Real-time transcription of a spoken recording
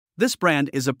This brand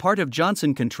is a part of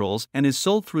Johnson Controls and is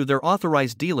sold through their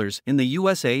authorized dealers in the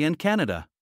USA and Canada.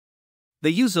 They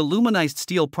use aluminized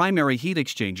steel primary heat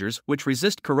exchangers which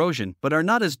resist corrosion but are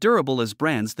not as durable as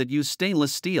brands that use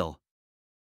stainless steel.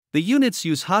 The units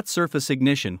use hot surface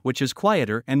ignition, which is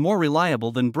quieter and more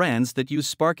reliable than brands that use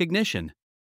spark ignition.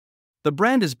 The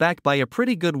brand is backed by a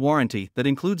pretty good warranty that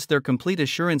includes their complete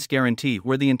assurance guarantee,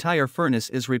 where the entire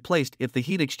furnace is replaced if the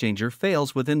heat exchanger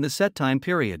fails within the set time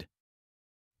period.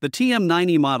 The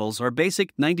TM9E models are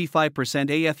basic 95%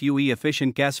 AFUE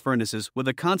efficient gas furnaces with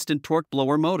a constant torque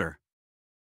blower motor.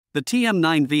 The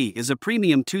TM9V is a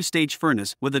premium 2-stage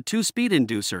furnace with a 2-speed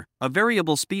inducer, a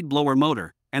variable speed blower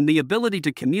motor, and the ability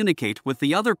to communicate with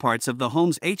the other parts of the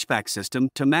home's HVAC system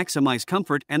to maximize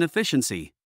comfort and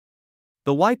efficiency.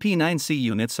 The YP9C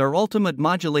units are ultimate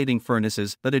modulating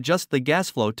furnaces that adjust the gas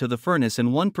flow to the furnace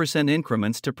in 1%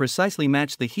 increments to precisely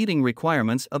match the heating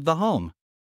requirements of the home.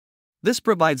 This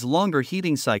provides longer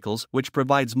heating cycles, which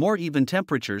provides more even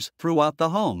temperatures throughout the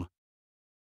home.